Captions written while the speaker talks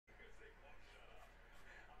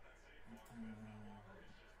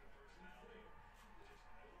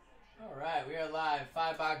All right, we are live.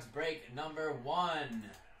 5-box break number 1.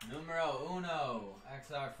 Numero uno.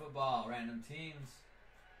 XR football. Random teams.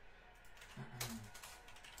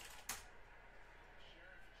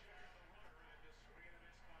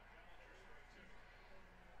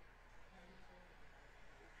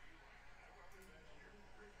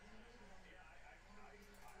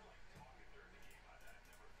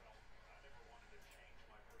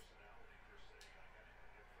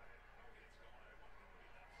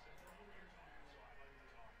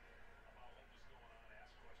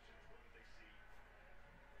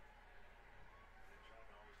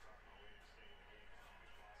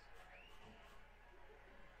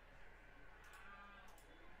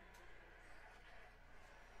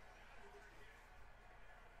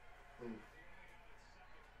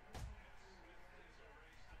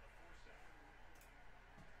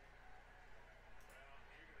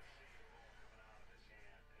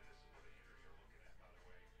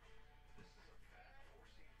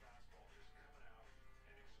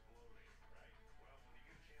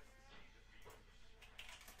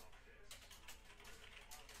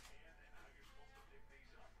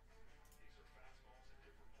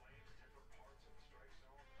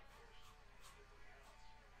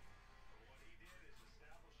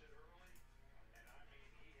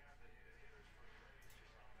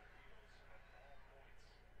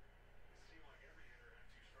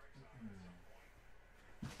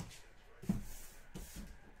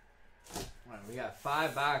 We got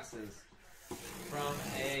 5 boxes from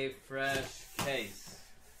a fresh case.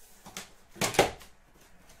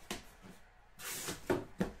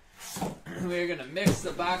 We're going to mix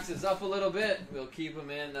the boxes up a little bit. We'll keep them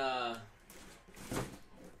in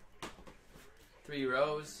 3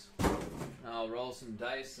 rows. I'll roll some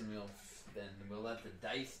dice and we'll let the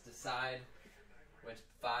dice decide which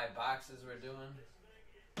 5 boxes we're doing.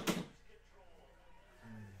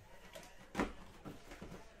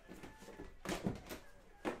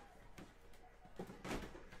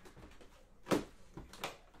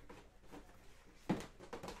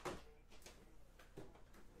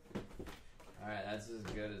 Alright, that's as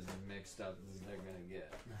good as mixed up as they're going to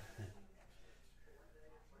get.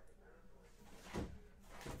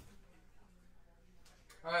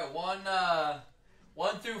 Alright,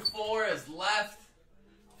 1 through 4 is left.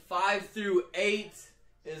 5 through 8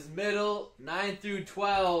 is middle. 9 through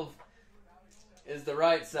 12 is the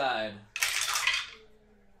right side.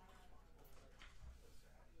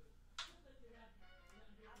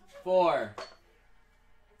 Four.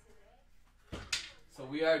 So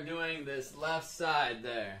we are doing this left side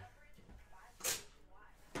there.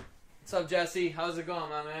 What's up, Jesse? How's it going,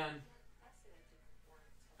 my man?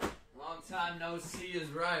 Long time no see is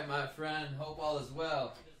right, my friend. Hope all is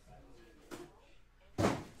well.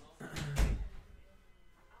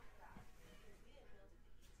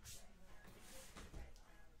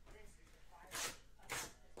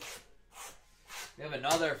 We have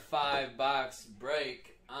another 5-box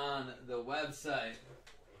break on the website.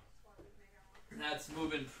 That's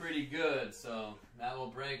moving pretty good, so that will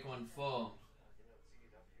break one full.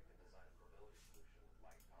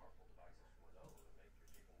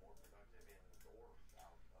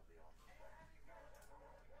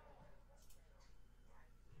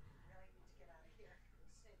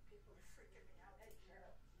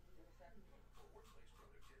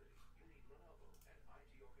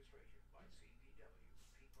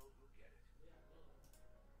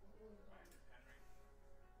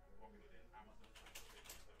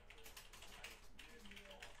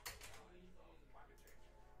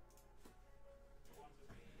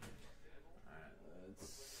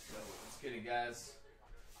 Get it, guys.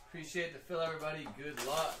 Appreciate the fill, everybody. Good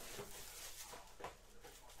luck.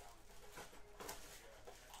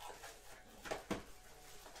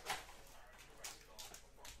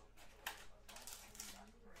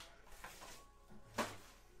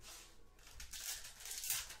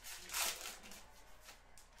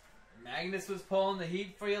 Magnus was pulling the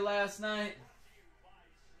heat for you last night.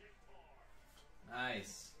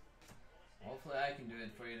 Nice. Hopefully I can do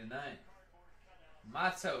it for you tonight.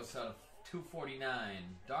 Matos out of 249.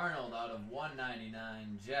 Darnold out of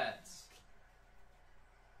 199. Jets.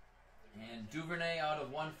 And Duvernay out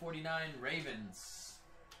of 149. Ravens.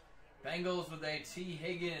 Bengals with a T.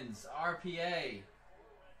 Higgins. RPA.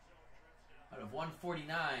 Out of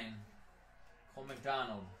 149. Cole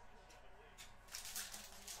McDonald.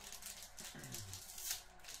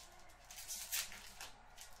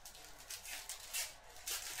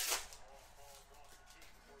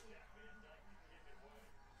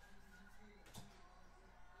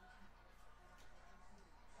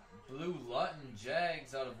 Blue Lutton,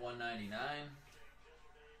 Jags out of 199.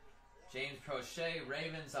 James Prochet,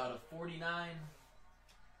 Ravens out of 49.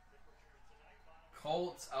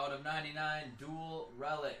 Colts out of 99, dual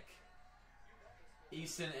relic.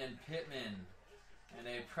 Eason and Pittman. And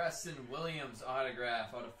a Preston Williams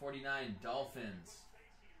autograph out of 49, Dolphins.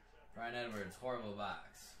 Brian Edwards, horrible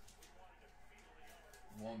box.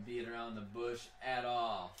 Won't beat around the bush at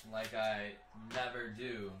all, like I never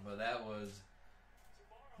do. But that was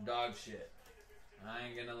dog shit. I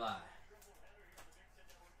ain't gonna lie.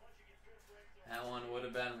 That one would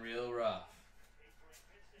have been real rough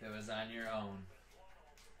if it was on your own.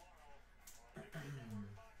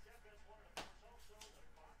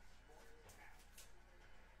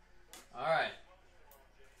 Alright.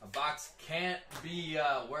 A box can't be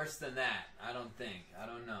worse than that, I don't think. I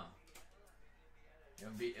don't know. It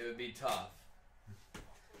would be tough.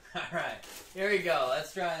 Alright. Here we go.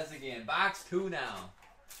 Let's try this again. Box 2 now.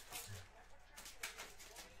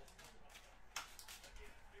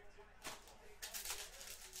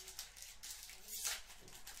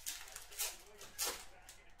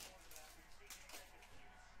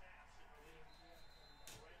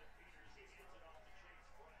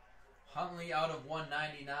 Huntley out of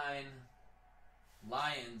 199.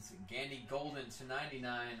 Lions. Gandy Golden to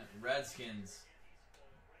 99. Redskins.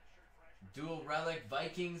 Dual relic.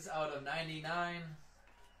 Vikings out of 99.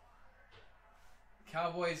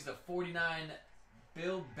 Cowboys to 49.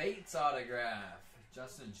 Bill Bates autograph.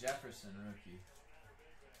 Justin Jefferson rookie.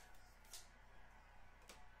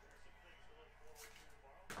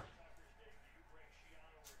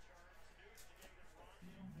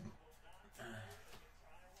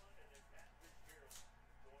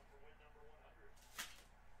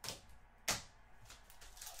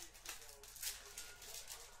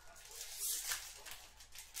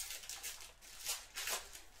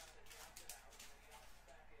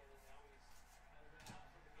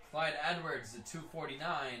 Clyde Edwards to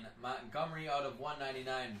 249. Montgomery out of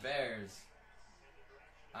 199. Bears.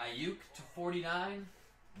 Ayuk to 49.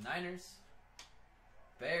 Niners.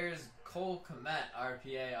 Bears. Cole Kmet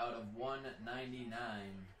RPA out of 199.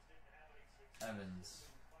 Evans.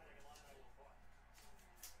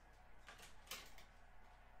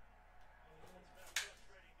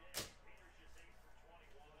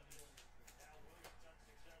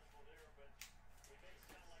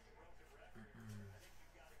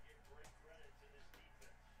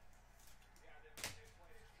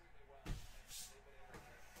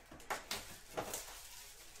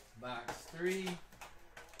 Box 3.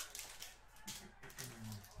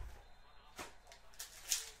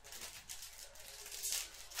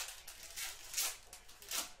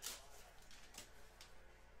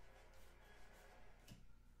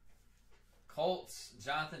 Colts,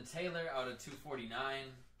 Jonathan Taylor out of 249.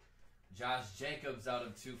 Josh Jacobs out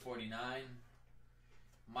of 249.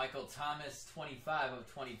 Michael Thomas, 25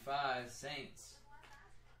 of 25, Saints.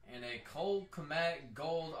 And a Cole Kmet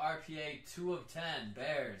Gold RPA 2 of 10,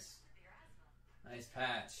 Bears. Nice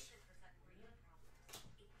patch.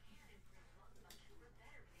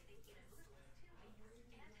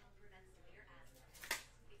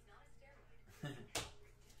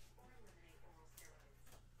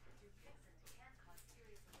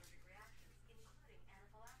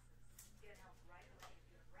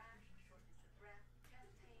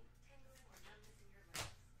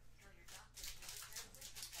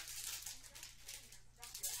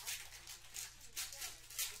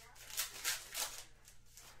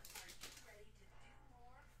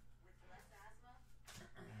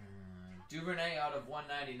 Duvernay out of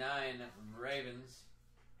 199, Ravens.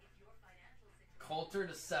 Coulter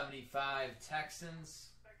to 75,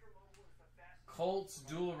 Texans. Colts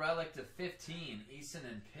dual relic to 15, Eason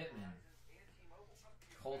and Pittman.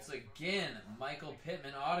 Colts again, Michael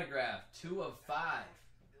Pittman autograph, 2 of 5.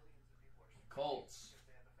 Colts.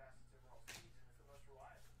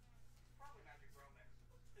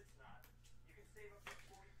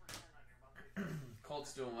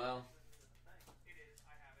 Colts doing well.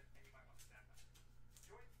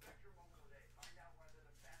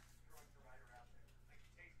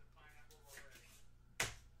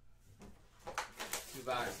 Two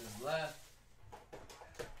boxes left.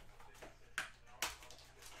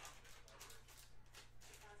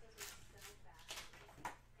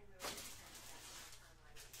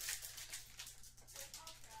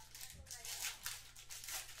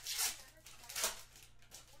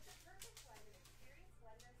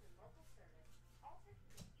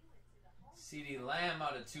 CeeDee Lamb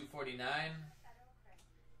out of 249.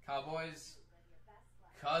 Cowboys.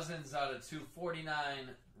 Cousins out of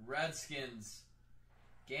 249. Redskins.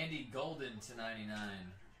 Gandy Golden to 99.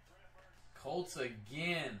 Colts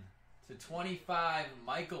again. /25,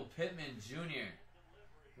 Michael Pittman Jr.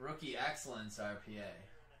 Rookie Excellence RPA.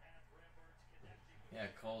 Yeah,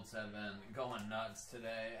 Colts have been going nuts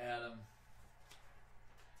today, Adam.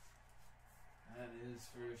 That is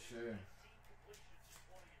for sure.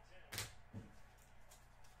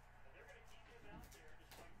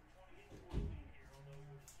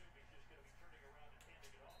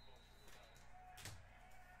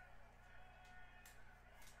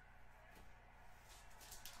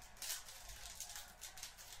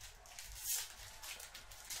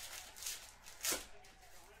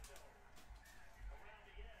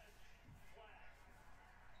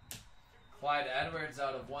 Clyde Edwards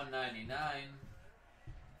out of 199.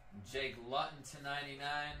 Jake Luton /99.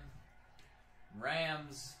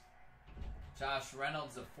 Rams. Josh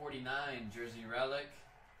Reynolds of 49, jersey relic.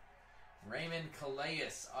 Raymond Calais,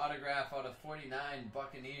 autograph out of 49,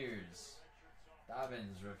 Buccaneers.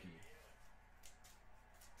 Dobbins rookie.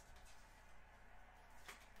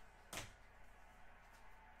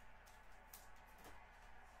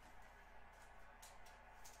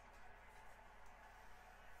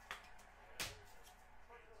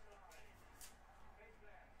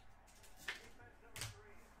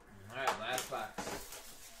 Alright, last box.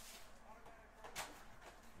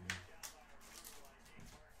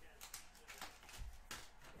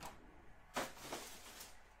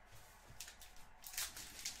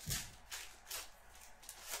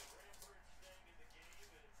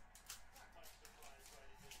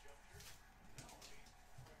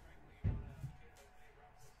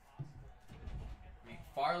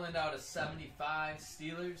 McFarland out of 75,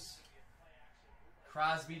 Steelers.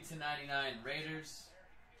 Crosby /99, Raiders.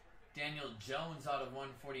 Daniel Jones out of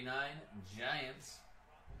 149, Giants.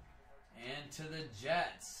 And to the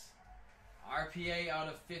Jets, RPA out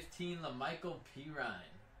of 15, LaMichael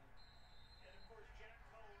Pirine.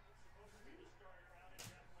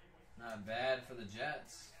 Not bad for the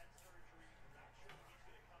Jets.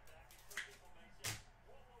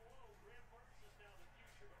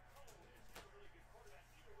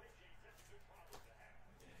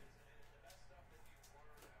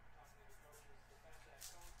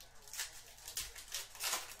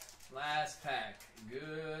 Last pack.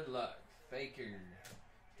 Good luck. Baker.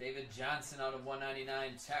 David Johnson out of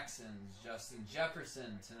 199, Texans. Justin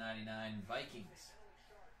Jefferson /99, Vikings.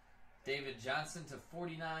 David Johnson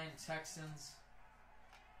 /49, Texans.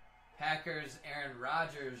 Packers, Aaron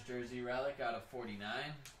Rodgers, jersey relic out of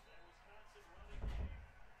 49.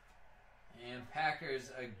 And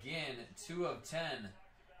Packers again, 2 of 10.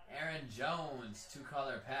 Aaron Jones,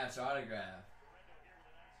 2-color patch autograph.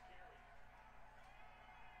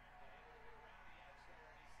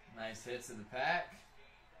 Nice hits of the pack.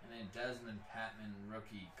 And then Desmond Patman,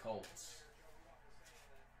 rookie, Colts.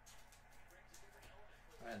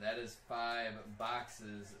 Alright, that is 5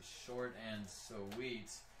 boxes, short and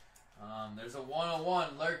sweet. There's a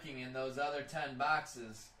 101 lurking in those other 10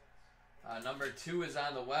 boxes. Number 2 is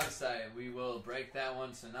on the website. We will break that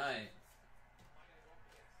one tonight.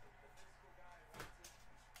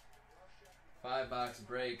 5-box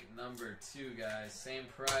break number 2, guys. Same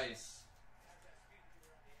price.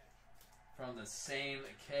 From the same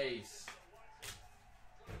case.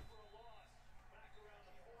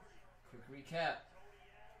 Quick recap.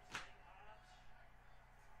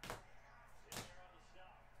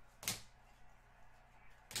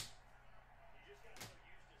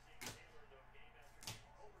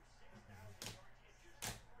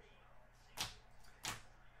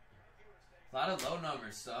 A lot of low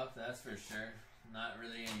number stuff, that's for sure. Not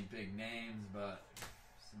really any big names, but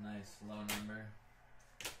it's a nice low number.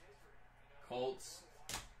 Colts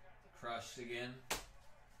crushed again.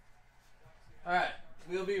 Alright,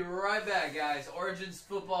 we'll be right back, guys. Origins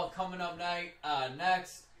football coming up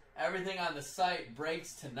next. Everything on the site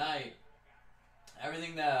breaks tonight.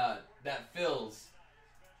 Everything that fills.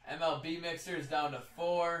 MLB Mixers down to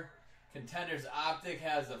 4. Contenders Optic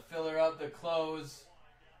has a filler up to close.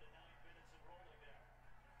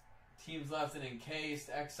 Teams left and encased.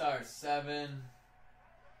 XR7.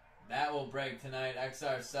 That will break tonight.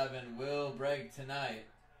 XR7 will break tonight.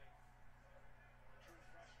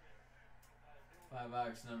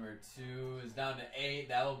 5-box number 2 is down to 8.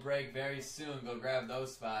 That will break very soon. Go grab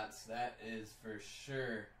those spots. That is for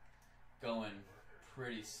sure going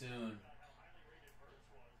pretty soon.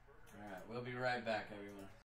 Alright, we'll be right back, everyone.